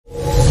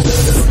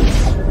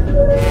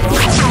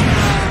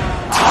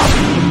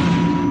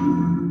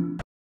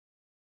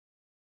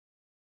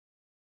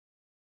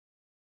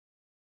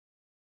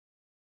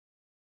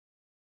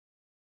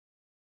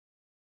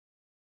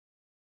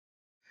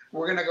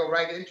We're going to go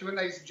right into it,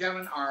 ladies and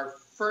gentlemen. Our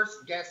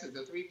first guest is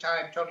a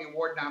three-time Tony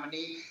Award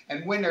nominee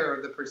and winner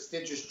of the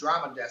prestigious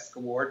Drama Desk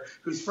Award,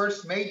 whose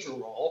first major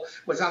role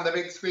was on the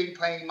big screen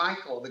playing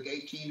Michael, the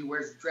gay teen who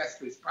wears a dress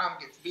to his prom,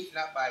 gets beaten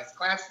up by his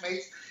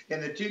classmates in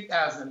the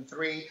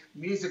 2003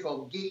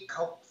 musical geek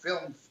cult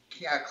film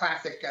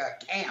classic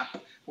Camp,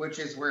 which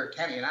is where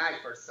Kenny and I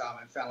first saw him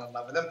and fell in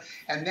love with him.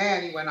 And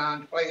then he went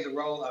on to play the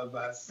role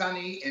of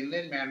Sonny in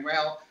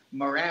Lin-Manuel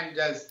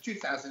Miranda's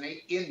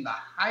 2008 In the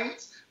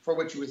Heights, for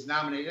which he was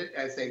nominated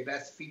as a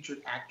Best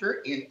Featured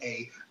Actor in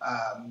a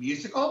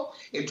musical.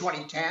 In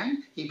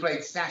 2010, he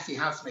played sassy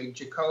housemaid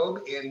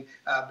Jacob in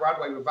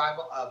Broadway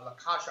revival of La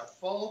Cage aux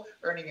Folles,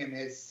 earning him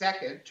his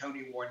second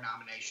Tony Award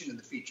nomination in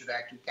the Featured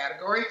Actor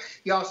category.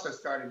 He also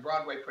starred in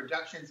Broadway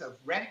productions of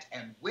Rent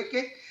and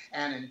Wicked,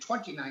 and in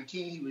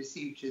 2019, he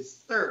received his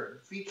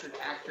third Featured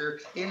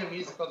Actor in a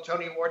Musical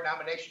Tony Award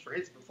nomination for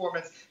his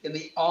performance in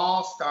the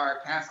all-star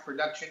cast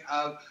production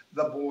of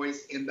The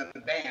Boys in the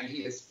Band.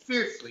 He is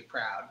fiercely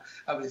proud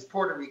of his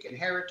Puerto Rican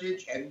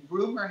heritage, and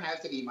rumor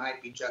has it he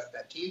might be just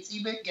a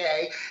teensy bit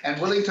gay and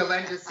willing to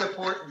lend his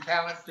support and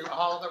talents to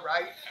all the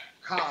right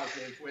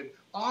causes. With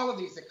all of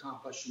these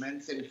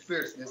accomplishments and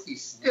fierceness, he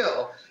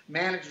still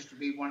manages to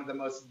be one of the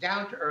most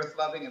down-to-earth,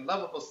 loving, and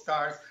lovable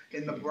stars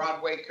in the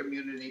Broadway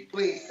community.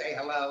 Please say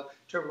hello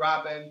to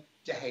Robin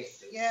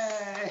DeJesus.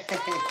 Yay!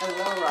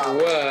 Hello, Robin.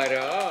 What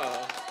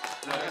up?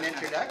 What an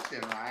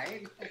introduction,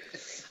 right?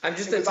 I'm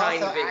just a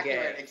tiny bit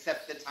gay.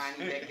 Except the tiny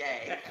bit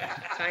gay.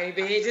 Tiny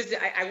bit. It's just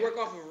I work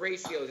off of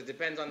ratios. It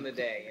depends on the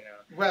day, you know.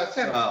 Well,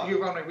 Tim,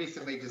 you've only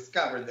recently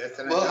discovered this,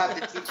 and we'll have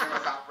to teach him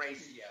about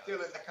ratios.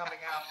 Still in the coming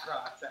out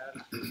process.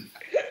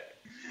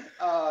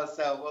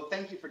 Well,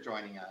 thank you for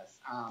joining us.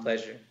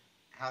 Pleasure.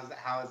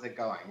 How is it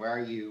going? Where are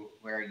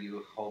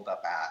you holed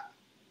up at?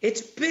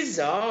 It's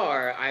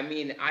bizarre. I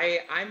mean,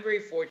 I'm very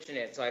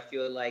fortunate, so I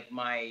feel like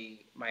my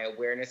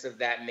awareness of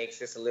that makes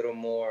this a little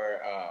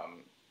more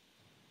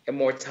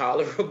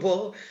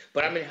tolerable.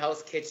 But I'm in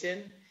Hell's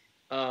Kitchen.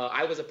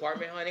 I was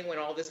apartment hunting when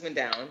all this went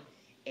down,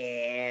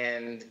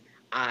 and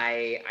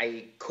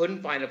I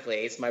couldn't find a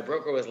place. My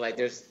broker was like,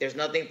 "There's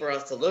nothing for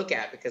us to look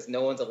at because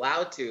no one's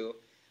allowed to."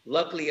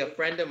 Luckily, a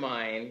friend of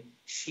mine,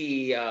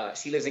 she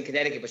lives in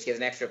Connecticut, but she has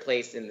an extra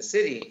place in the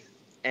city.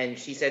 And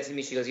she said to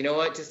me, she goes, "You know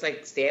what? Just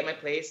like stay at my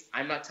place.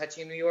 I'm not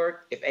touching New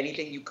York. If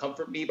anything, you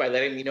comfort me by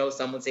letting me know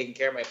someone's taking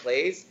care of my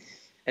place."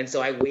 And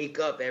so I wake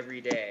up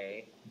every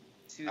day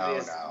to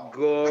this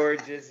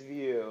gorgeous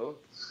view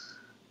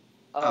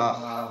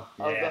of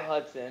the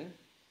Hudson.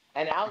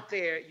 And out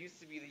there it used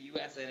to be the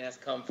USNS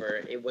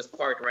Comfort. It was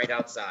parked right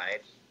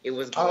outside. It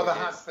was gorgeous. Oh, the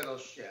hospital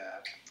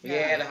ship.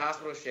 Yeah, the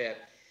hospital ship.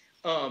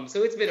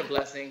 So it's been a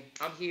blessing.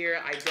 I'm here.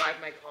 I drive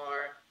my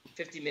car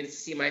 50 minutes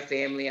to see my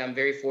family. I'm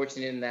very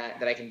fortunate in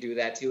that I can do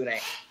that too. And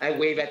I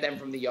wave at them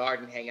from the yard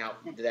and hang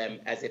out with them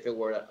as if it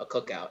were a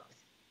cookout.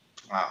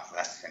 Wow,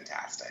 that's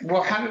fantastic.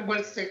 Well,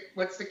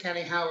 what's the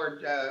Kenny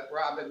Howard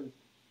Robin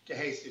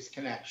DeJesus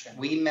connection?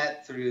 We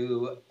met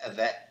through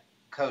Yvette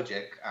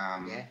Kojic.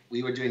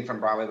 We were doing From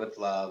Broadway with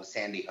Love,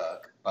 Sandy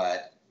Hook,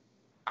 but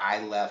I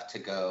left to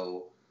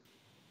go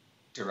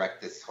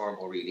direct this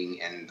horrible reading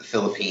in the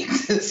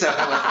Philippines. So it wasn't an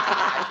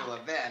actual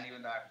event,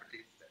 even though I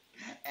produced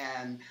it.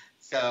 And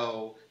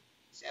so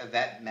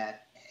Yvette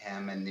met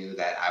him and knew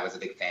that I was a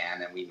big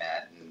fan, and we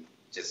met and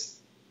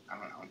just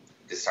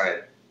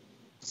started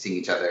seeing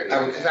each other.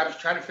 Because I was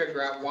trying to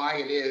figure out why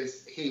it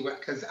is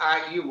because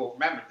you will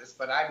remember this,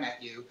 but I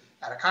met you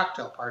at a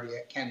cocktail party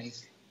at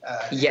Kenny's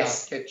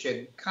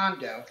kitchen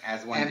condo.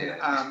 As one did.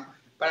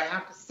 But I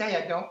have to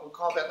say, I don't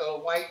recall that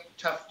little white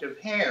tuft of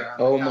hair.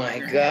 Oh my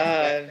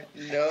God!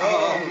 No.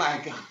 Oh my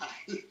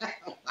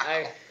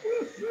God!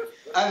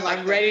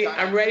 I'm ready.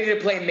 I'm ready to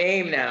play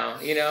MAME now.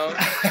 You know.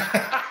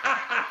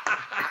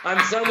 I'm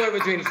somewhere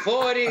between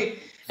 40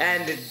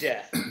 and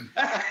death.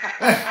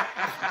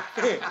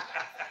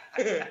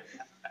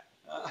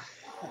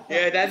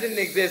 Yeah, that didn't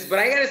exist. But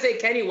I gotta say,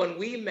 Kenny, when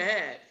we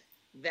met,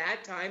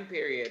 that time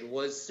period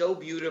was so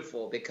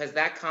beautiful because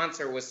that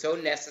concert was so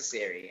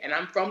necessary. And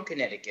I'm from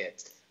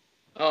Connecticut.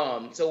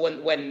 So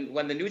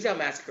when the Newtown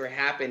Massacre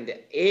happened,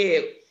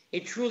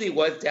 it truly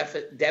was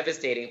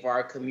devastating for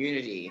our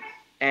community.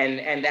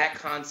 And that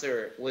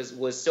concert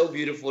was so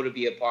beautiful to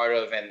be a part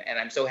of. And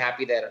I'm so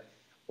happy that,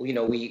 you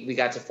know, we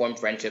got to form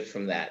friendships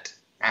from that.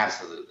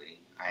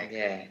 Absolutely. I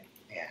agree.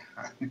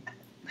 Yeah.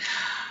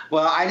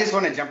 Well, I just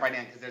want to jump right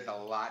in because there's a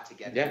lot to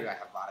get through. I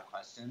have a lot of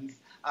questions.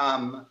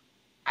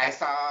 I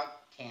saw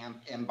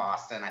Camp in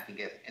Boston. I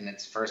think in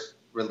its first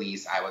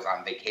release, I was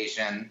on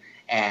vacation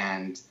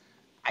and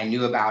I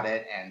knew about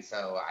it. And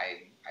so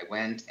I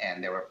went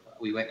and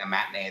we went to a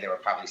matinee. There were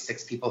probably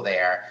 6 people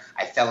there.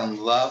 I fell in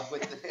love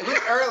with it was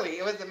early.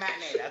 It was a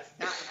matinee. That's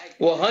not like.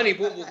 Well, Honey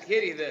Boo Boo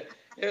Kitty,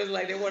 it was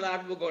like there were a lot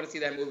of people going to see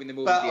that movie in the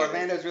movie theater. But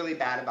Orlando's really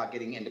bad about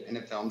getting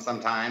independent films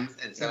sometimes.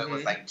 And so it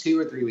was like 2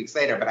 or 3 weeks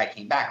later, but I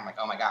came back. I'm like,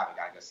 oh my God, we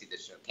got to go see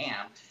this show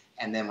Camp.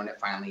 And then when it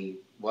finally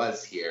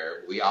was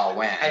here, we all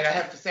went. And I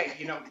have to say,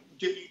 you know,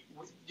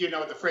 you know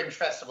what the Fringe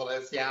Festival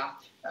is, yeah?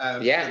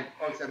 Yeah.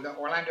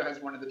 Orlando has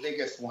one of the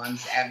biggest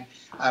ones, and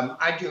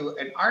I do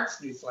an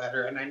arts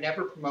newsletter, and I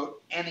never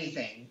promote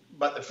anything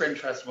but the Fringe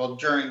Festival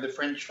during the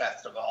Fringe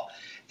Festival.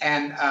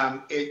 And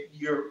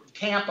your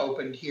camp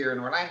opened here in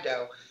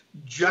Orlando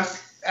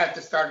just at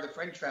the start of the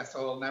Fringe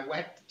Festival, and I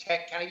went.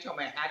 Kenny told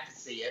me I had to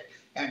see it,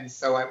 and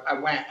so I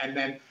went, and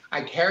then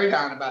I carried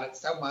on about it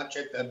so much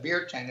at the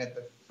beer tent at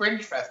the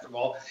Fringe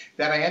Festival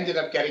that I ended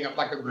up getting up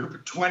like a group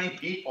of 20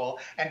 people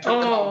and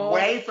took them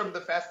away from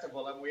the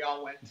festival, and we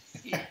all went to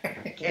see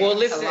it. Well,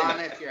 listen,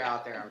 Alana, if you're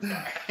out there, I'm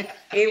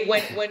sorry.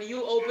 When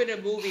you open a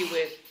movie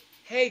with,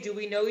 "Hey, do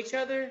we know each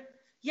other?"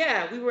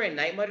 Yeah, we were in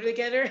Night Mother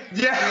together.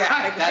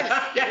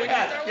 Yeah, when you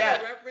start with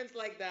a reference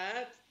like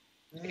that,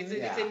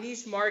 it's a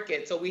niche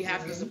market, so we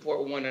have to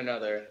support one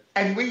another.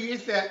 And we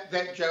use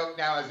that joke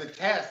now as a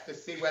test to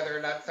see whether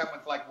or not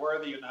someone's like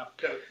worthy enough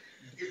to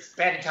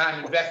spend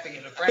time investing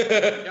in a friend.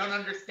 If you don't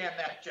understand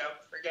that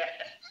joke, forget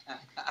it.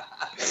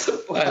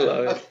 I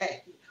love it.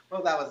 Okay.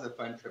 Well, that was a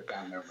fun trip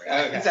down memory.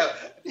 Okay. So,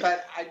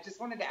 but I just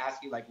wanted to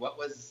ask you, like, what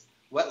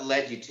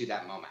led you to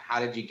that moment? How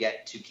did you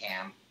get to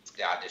camp,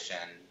 the audition?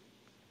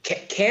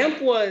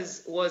 Camp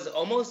was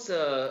almost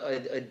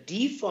a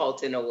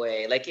default in a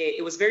way. Like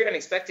it was very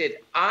unexpected.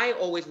 I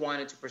always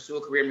wanted to pursue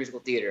a career in musical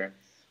theater,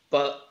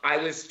 but I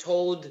was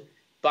told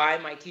by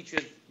my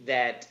teachers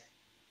that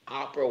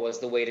opera was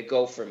the way to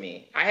go for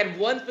me. I had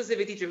one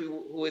specific teacher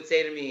who would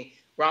say to me,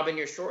 "Robin,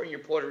 you're short and you're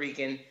Puerto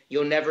Rican.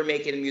 You'll never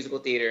make it in musical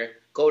theater.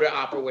 Go to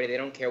opera where they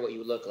don't care what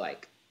you look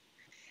like."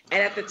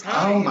 And at the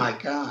time, oh my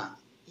God.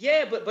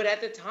 Yeah, but at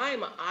the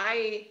time,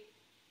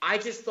 I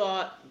just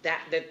thought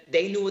that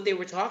they knew what they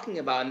were talking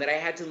about and that I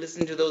had to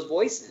listen to those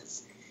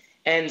voices.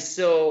 And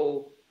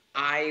so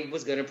I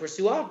was going to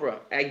pursue opera.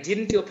 I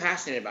didn't feel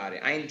passionate about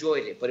it. I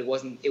enjoyed it, but it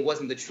wasn't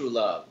the true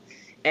love.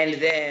 And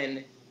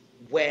then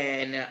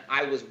when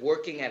I was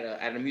working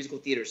at a musical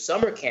theater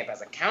summer camp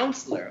as a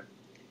counselor,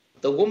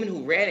 the woman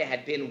who ran it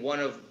had been one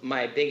of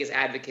my biggest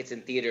advocates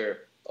in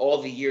theater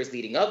all the years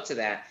leading up to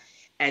that.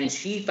 And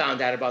she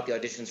found out about the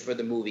auditions for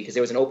the movie because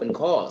there was an open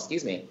call.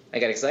 Excuse me. I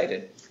got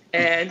excited.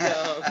 And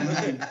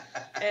I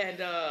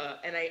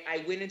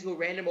went into a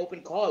random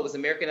open call. It was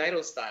American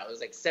Idol style. It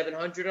was like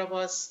 700 of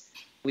us.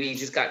 We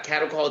just got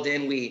cattle called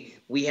in. We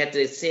had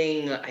to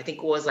sing, I think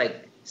it was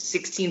like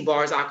 16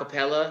 bars a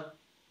cappella.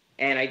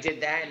 And I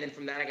did that. And then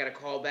from that, I got a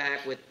call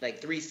back with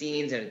like 3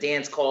 scenes and a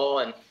dance call.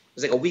 And it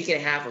was like a week and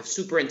a half of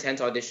super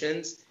intense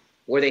auditions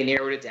where they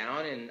narrowed it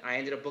down. And I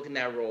ended up booking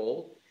that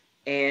role.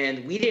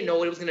 And we didn't know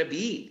what it was going to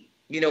be.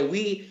 You know,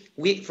 we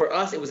for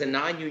us, it was a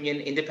non-union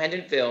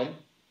independent film.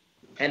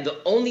 And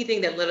the only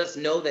thing that let us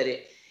know that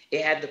it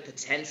had the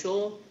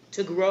potential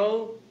to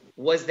grow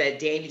was that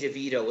Danny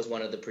DeVito was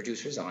one of the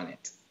producers on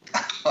it.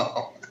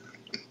 Oh.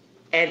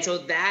 And so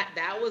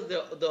that was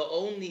the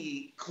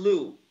only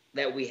clue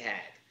that we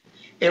had.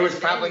 It was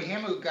probably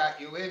him who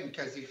got you in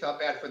because he felt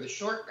bad for the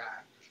short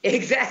guy.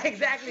 Exactly.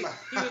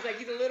 He was like,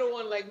 he's a little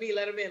one like me.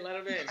 Let him in.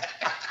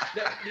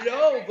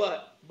 No,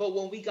 but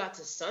when we got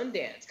to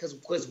Sundance, because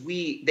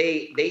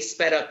they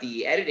sped up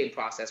the editing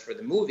process for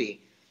the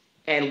movie,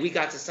 and we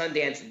got to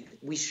Sundance.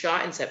 We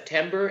shot in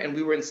September, and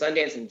we were in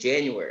Sundance in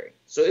January.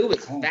 So it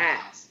was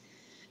fast.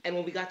 And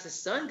when we got to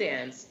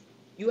Sundance,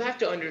 you have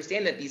to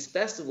understand that these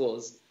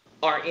festivals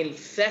are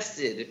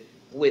infested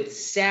with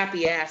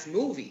sappy-ass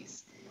movies.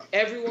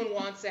 Everyone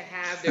wants to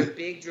have their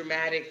big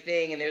dramatic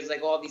thing, and there's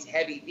like all these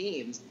heavy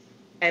themes.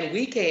 And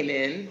we came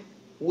in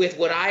with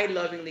what I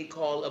lovingly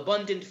call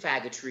abundant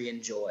faggotry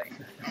and joy.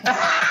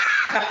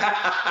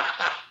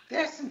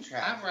 There's some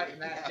trap. I'm writing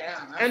that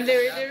down. And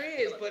there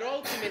is, but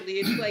ultimately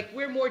it's like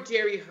we're more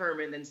Jerry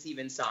Herman than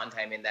Stephen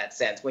Sondheim in that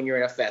sense when you're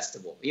in a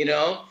festival, you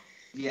know?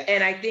 Yeah.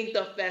 And I think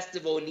the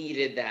festival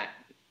needed that.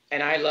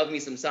 And I love me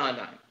some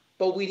Sondheim.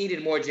 But we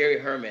needed more Jerry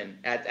Herman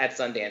at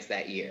Sundance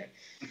that year.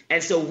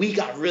 And so we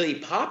got really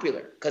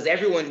popular because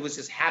everyone was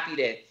just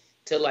happy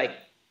to like,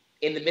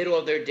 in the middle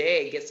of their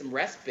day, get some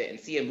respite and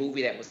see a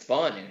movie that was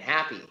fun and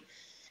happy.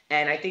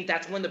 And I think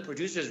that's when the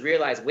producers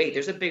realized, wait,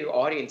 there's a bigger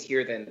audience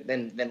here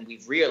than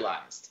we've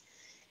realized.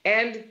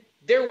 And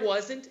there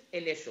wasn't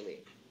initially.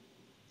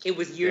 It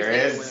was years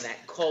later when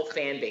that cult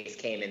fan base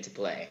came into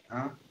play.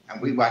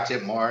 And we watch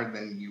it more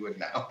than you would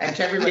know. And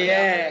to everybody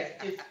else,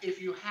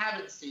 if you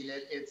haven't seen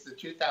it, it's the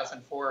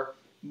 2004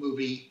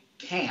 movie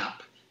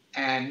Camp.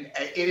 And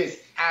it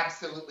is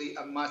absolutely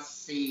a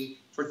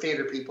must-see for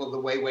theater people the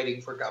way Waiting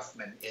for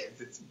Guffman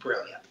is. It's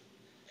brilliant.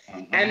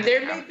 And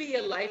there may be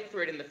a life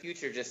for it in the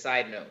future, just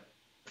side note.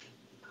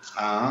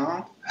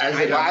 I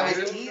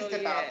was teased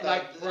about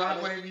like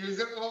Broadway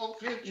musical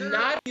future?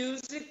 Not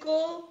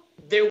musical.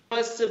 There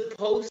was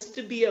supposed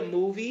to be a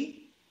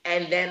movie,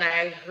 and then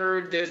I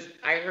heard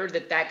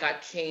that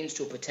got changed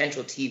to a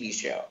potential TV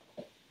show.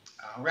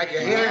 All right,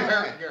 you're hearing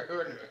her.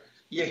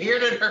 You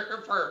heard it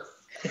her first.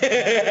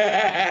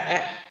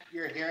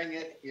 You're hearing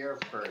it here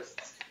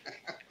first.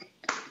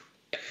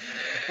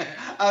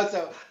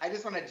 So I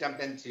just want to jump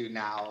into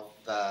now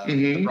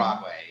the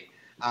Broadway.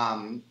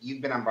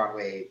 You've been on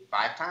Broadway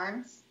 5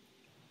 times?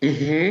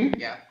 Mm-hmm.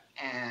 Yeah.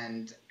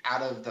 And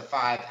out of the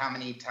 5, how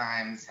many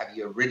times have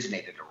you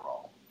originated a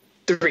role?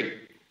 3.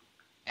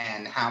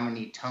 And how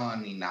many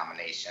Tony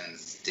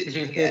nominations did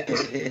you get?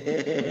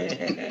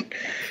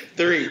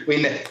 3.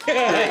 We know. 3.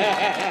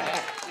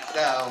 So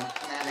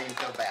that ain't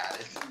so bad.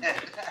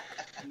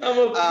 I'm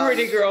a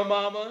pretty girl,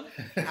 mama.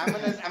 I'm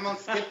gonna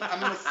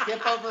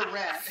skip over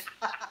Rent.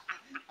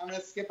 I'm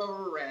gonna skip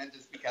over Rent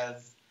just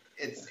because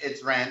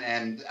it's Rent,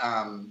 and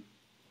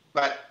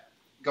but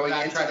going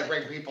into trying to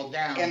bring people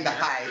down. In the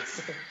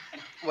Heights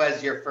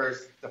was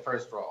the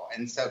first role,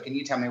 and so can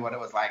you tell me what it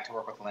was like to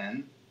work with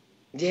Lynn?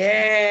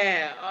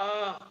 Yeah.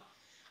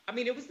 I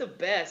mean, it was the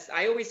best.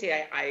 I always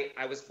say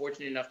I was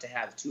fortunate enough to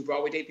have 2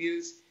 Broadway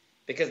debuts,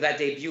 because that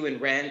debut in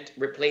Rent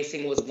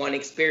replacing was one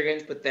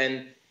experience, but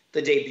then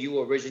the debut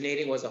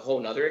originating was a whole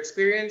nother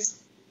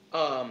experience.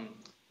 I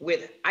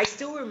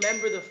still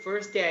remember the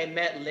first day I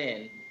met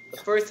Lynn. The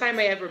first time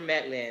I ever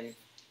met Lynn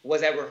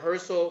was at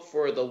rehearsal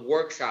for the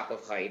workshop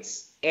of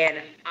Heights,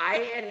 and I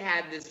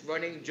had this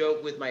running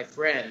joke with my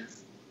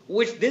friends,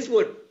 which this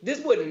would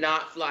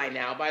not fly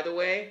now, by the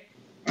way.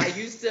 I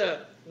used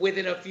to,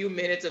 within a few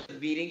minutes of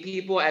meeting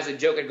people, as a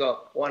joke, I'd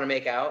go, "Want to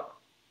make out?"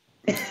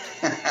 And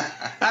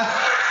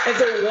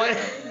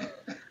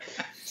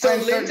so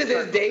Lynn to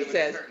this day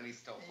says,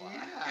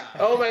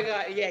 "Oh my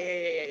God,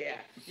 yeah.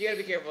 You gotta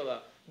be careful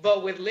though."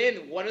 But with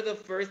Lynn, one of the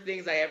first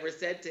things I ever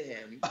said to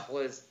him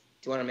was,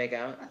 "Do you want to make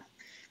out?"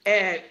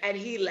 And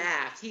he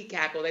laughed, he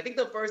cackled. I think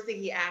the first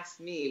thing he asked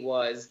me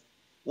was,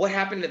 "What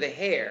happened to the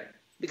hair?"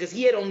 Because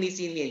he had only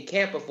seen me in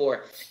camp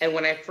before. And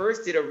when I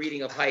first did a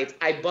reading of Heights,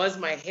 I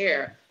buzzed my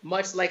hair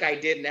much like I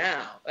do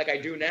now.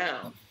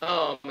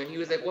 And he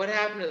was like, "What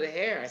happened to the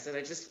hair?" I said,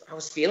 I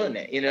was feeling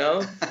it, you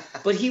know?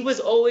 But he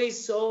was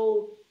always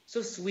so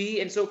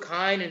sweet and so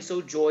kind and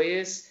so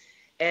joyous.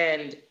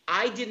 And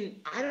I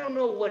don't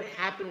know what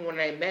happened when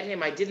I met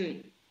him. I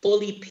didn't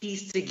fully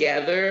piece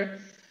together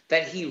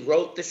that he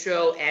wrote the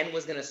show and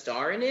was going to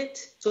star in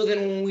it. So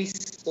then when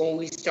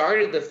we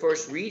started the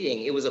first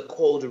reading, it was a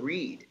cold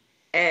read.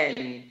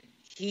 And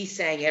he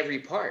sang every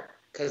part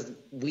because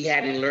we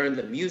hadn't learned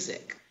the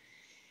music.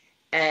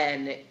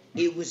 And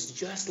it was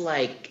just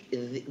like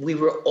we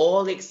were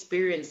all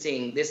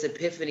experiencing this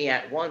epiphany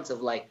at once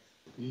of like,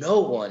 no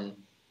one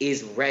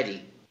is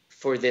ready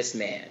for this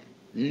man.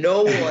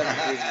 No one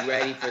is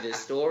ready for this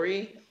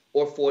story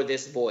or for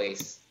this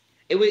voice.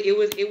 It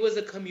was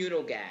a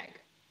communal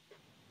gag.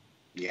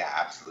 Yeah,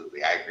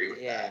 absolutely. I agree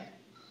with that.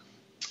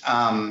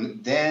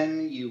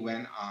 Then you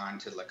went on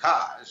to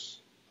Lacage,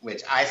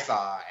 which I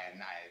saw,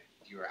 and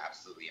you were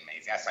absolutely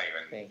amazing. I saw you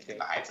in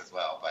the Heights as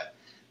well, but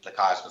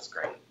Lacage was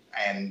great.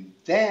 And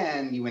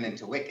then you went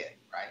into Wicked,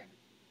 right?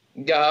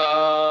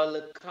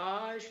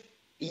 Lacage?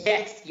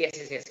 Yes,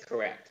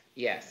 correct.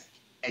 Yes.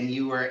 And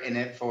you were in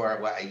it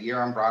for, a year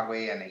on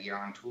Broadway and a year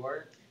on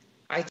tour?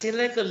 I did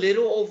like a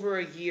little over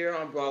a year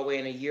on Broadway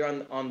and a year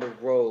on the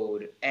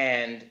road.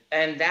 And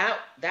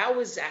that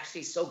was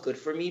actually so good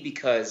for me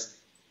because,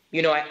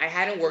 you know, I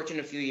hadn't worked in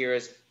a few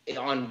years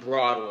on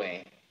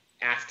Broadway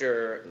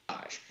after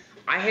Lacage.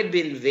 I had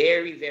been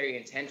very, very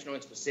intentional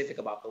and specific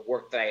about the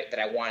work that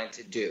I wanted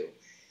to do.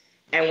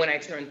 And when I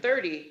turned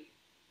 30,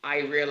 I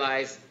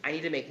realized I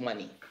need to make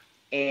money.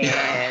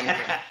 And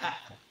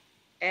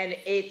and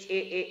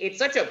it's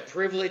such a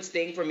privileged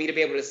thing for me to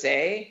be able to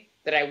say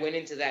that I went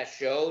into that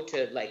show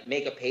to like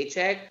make a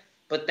paycheck.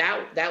 But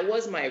that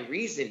was my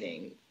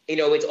reasoning. You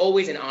know, it's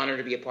always an honor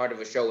to be a part of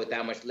a show with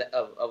that much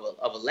of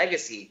a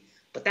legacy.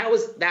 But that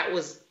was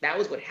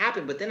what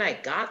happened. But then I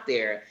got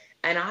there,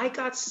 and I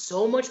got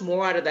so much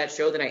more out of that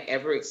show than I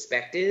ever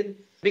expected.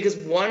 Because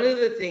one of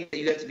the things that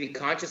you have to be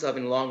conscious of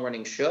in a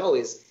long-running show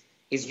is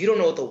you don't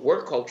know what the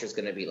work culture is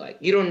going to be like.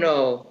 You don't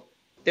know.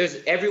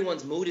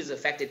 Everyone's mood is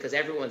affected because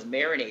everyone's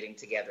marinating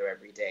together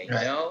every day, you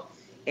know?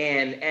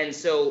 And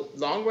so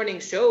long-running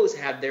shows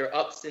have their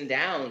ups and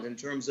downs in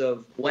terms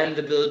of when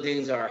the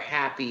buildings are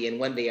happy and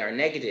when they are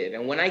negative.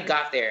 And when I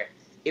got there,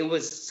 it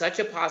was such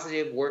a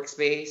positive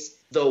workspace.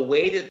 The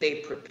way that they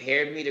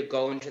prepared me to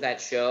go into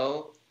that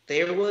show,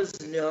 there were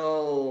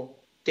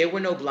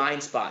no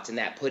blind spots in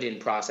that put-in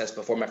process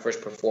before my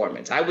first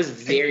performance. I was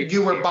very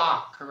You were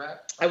Bach,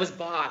 correct? I was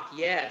Bach,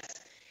 yes.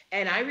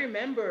 And I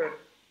remember,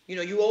 you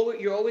know,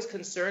 you're always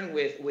concerned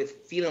with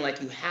feeling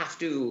like you have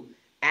to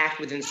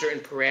act within certain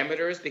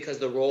parameters because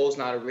the role's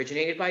not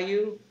originated by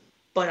you.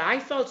 But I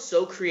felt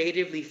so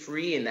creatively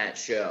free in that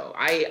show.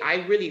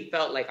 I really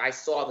felt like I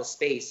saw the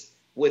space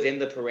within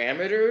the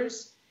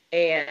parameters,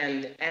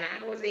 and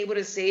I was able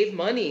to save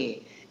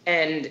money.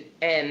 And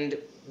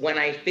when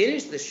I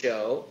finished the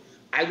show,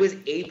 I was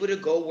able to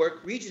go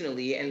work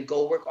regionally and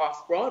go work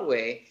off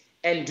Broadway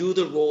and do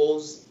the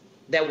roles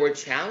that were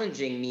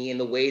challenging me in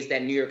the ways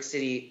that New York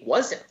City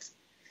wasn't.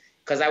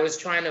 Because I was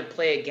trying to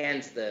play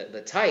against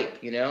the type,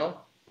 you know?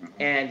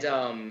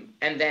 Mm-hmm.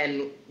 And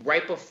then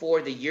right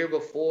before, the year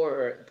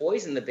before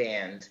Boys in the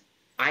Band,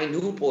 I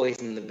knew Boys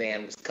in the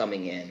Band was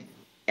coming in.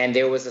 And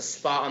there was a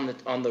spot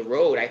on the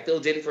road. I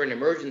filled in for an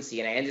emergency,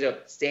 and I ended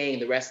up staying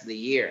the rest of the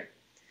year.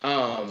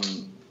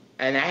 And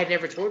I had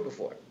never toured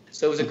before.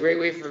 So it was a great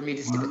way for me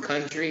to see the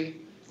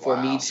country, for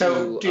me to.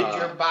 So did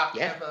your Bach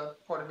have a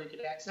Puerto Rican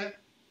accent?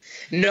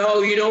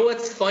 No, you know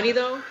what's funny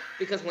though?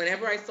 Because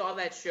whenever I saw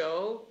that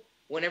show,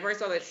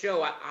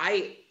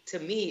 I to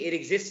me it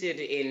existed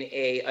in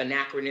a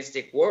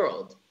anachronistic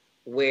world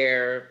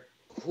where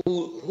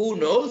who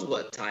knows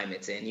what time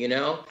it's in, you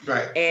know?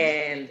 Right.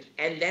 And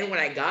then when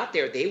I got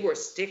there, they were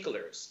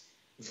sticklers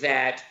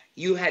that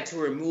you had to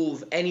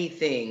remove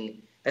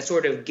anything that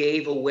sort of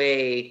gave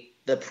away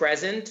the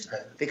present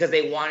because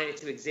they wanted it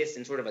to exist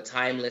in sort of a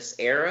timeless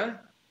era.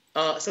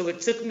 So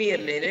it took me a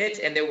minute,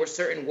 and there were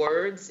certain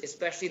words,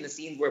 especially in the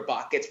scenes where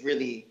Bach gets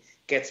really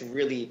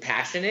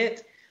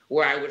passionate,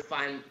 where I would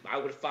find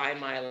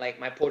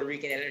my Puerto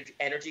Rican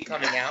energy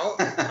coming out.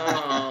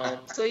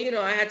 So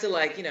I had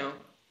to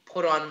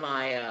put on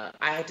my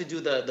I had to do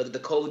the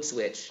code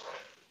switch.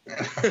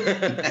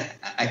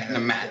 I can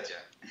imagine.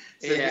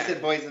 So you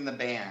said Boys in the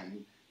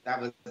Band. That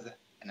was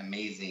an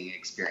amazing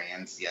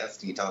experience. Yes,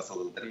 can you tell us a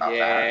little bit about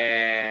that?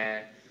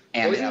 Yeah.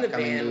 And Boys the in the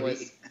upcoming Band movie?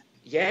 was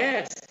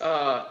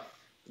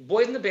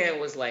Boys in the Band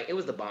was it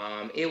was the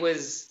bomb. It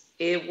was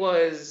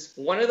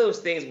one of those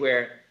things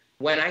where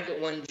when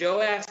Joe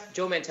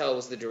Mantello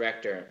was the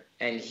director,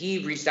 and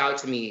he reached out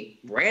to me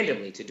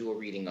randomly to do a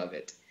reading of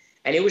it,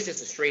 and it was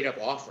just a straight up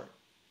offer.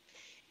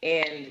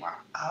 And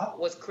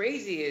what's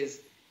crazy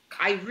is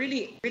I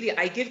really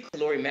I give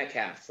Laurie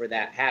Metcalf for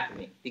that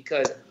happening,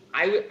 because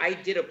I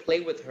did a play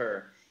with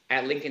her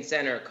at Lincoln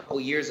Center a few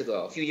years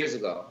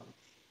ago,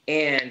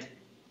 and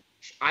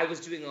I was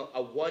doing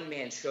a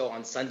one-man show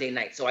on Sunday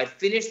night. So I'd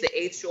finish the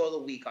 8th show of the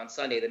week on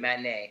Sunday, the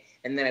matinee,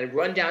 and then I'd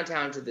run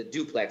downtown to the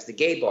Duplex, the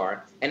gay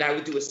bar, and I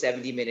would do a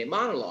 70-minute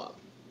monologue.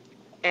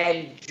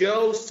 And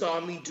Joe saw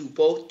me do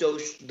both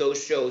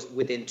those shows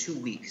within 2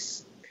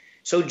 weeks.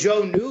 So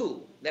Joe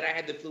knew that I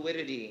had the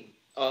fluidity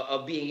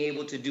of being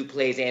able to do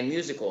plays and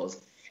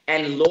musicals.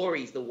 And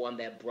Laurie's the one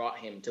that brought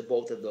him to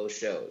both of those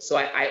shows. So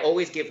I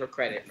always give her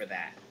credit for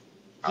that.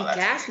 He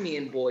cast me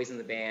in Boys in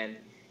the Band.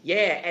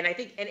 Yeah, and I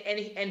think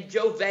and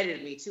Joe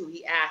vetted me too.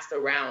 He asked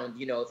around,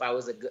 if I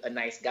was a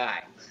nice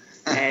guy,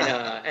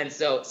 and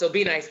so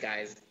be nice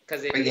guys,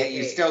 because But yet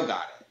you still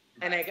got it.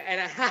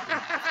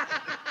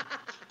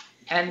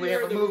 And we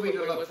have a movie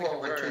to look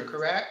forward to,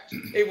 correct?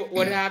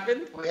 What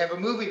happened? We have a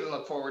movie to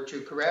look forward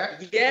to,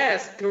 correct?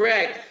 Yes,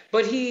 correct.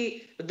 But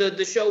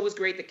the show was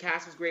great. The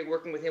cast was great.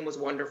 Working with him was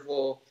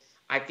wonderful.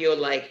 I feel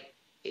like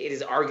it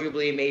is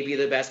arguably maybe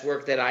the best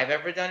work that I've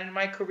ever done in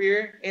my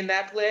career in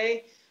that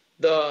play.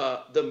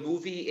 The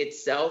movie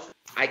itself,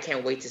 I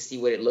can't wait to see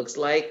what it looks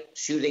like.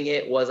 Shooting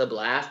it was a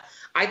blast.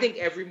 I think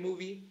every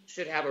movie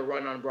should have a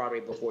run on Broadway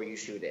before you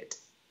shoot it.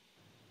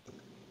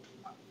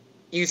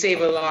 You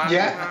save a lot of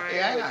time,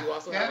 but you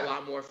also have a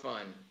lot more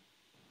fun.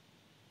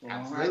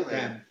 Absolutely.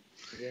 Right,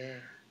 yeah.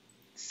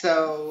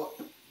 So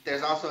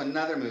there's also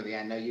another movie.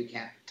 I know you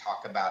can't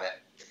talk about it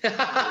really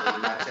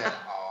much at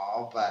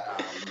all,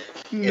 but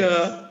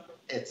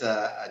it's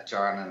a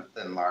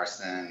Jonathan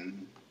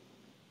Larson.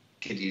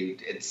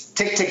 It's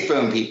Tick Tick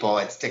Boom, people.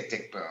 It's Tick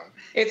Tick Boom.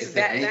 It's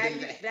that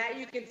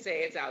you can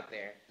say. It's out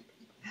there.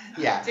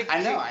 Yeah, Tick,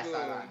 I know. Tick, I Boom.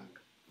 saw it on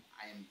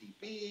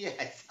IMDb.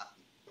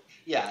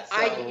 Yeah.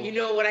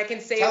 So what I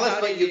can say tell about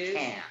us what it you is,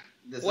 can.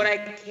 What I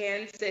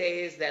can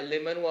say is that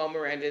Lin-Manuel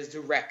Miranda is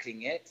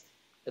directing it.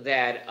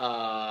 That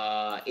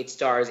it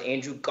stars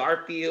Andrew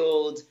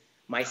Garfield,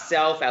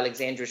 myself,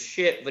 Alexandra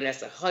Shipp,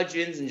 Vanessa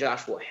Hudgens, and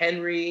Joshua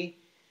Henry,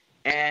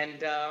 and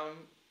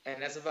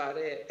that's about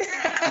it.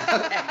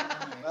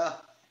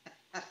 Well,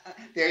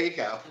 there you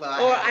go.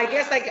 Well, or I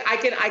guess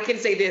I can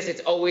say this: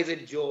 it's always a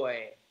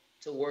joy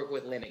to work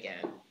with Lynn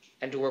again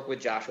and to work with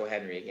Joshua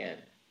Henry again.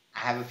 I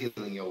have a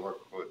feeling you'll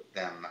work with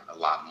them a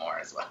lot more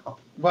as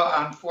well. Well,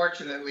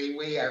 unfortunately,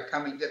 we are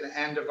coming to the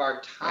end of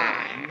our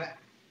time.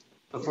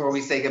 Before we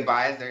say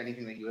goodbye, is there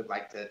anything that you would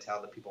like to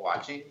tell the people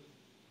watching?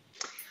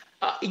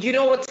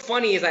 What's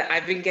funny is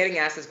I've been getting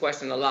asked this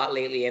question a lot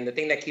lately, and the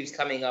thing that keeps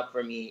coming up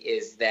for me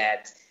is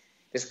that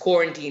this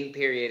quarantine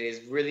period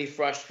is really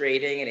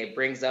frustrating, and it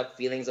brings up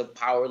feelings of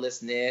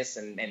powerlessness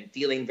and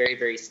feeling very,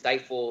 very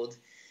stifled.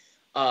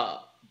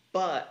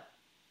 But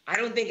I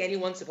don't think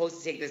anyone's supposed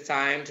to take this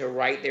time to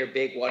write their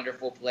big,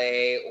 wonderful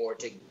play or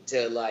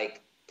to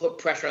like put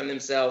pressure on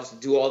themselves to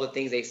do all the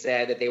things they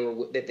said that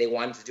they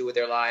wanted to do with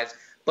their lives.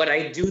 But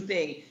I do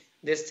think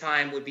this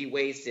time would be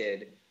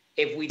wasted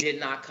if we did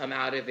not come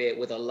out of it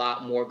with a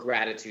lot more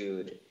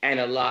gratitude and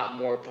a lot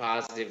more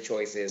positive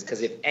choices.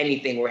 Because if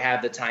anything, we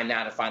have the time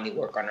now to finally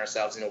work on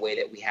ourselves in a way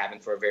that we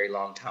haven't for a very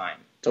long time.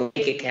 So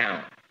make it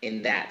count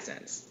in that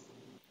sense.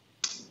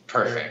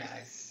 Perfect. Very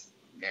nice.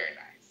 Very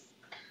nice.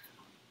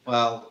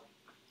 Well.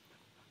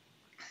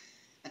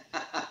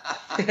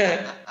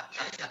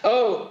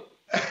 Oh,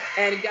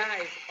 and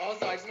guys,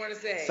 also I just want to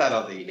say,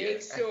 subtlety.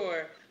 Make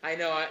sure. I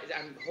know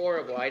I'm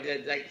horrible. I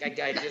don't.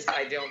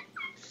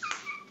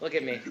 Look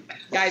at me.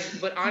 Guys,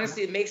 but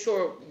honestly, make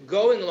sure,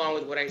 going along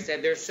with what I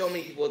said, there's so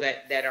many people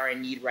that are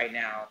in need right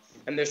now,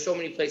 and there's so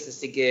many places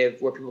to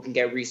give where people can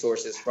get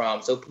resources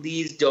from. So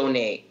please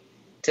donate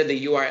to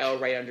the URL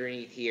right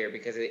underneath here,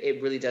 because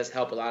it really does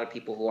help a lot of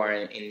people who are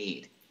in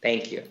need.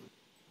 Thank you.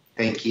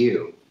 Thank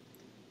you.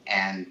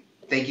 And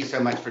thank you so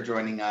much for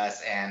joining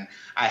us. And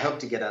I hope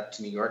to get up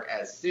to New York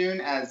as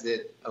soon as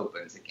it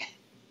opens again.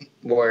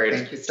 Word.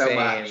 Thank you so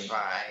much.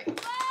 Bye.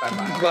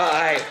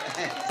 Bye.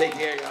 Take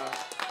care, y'all.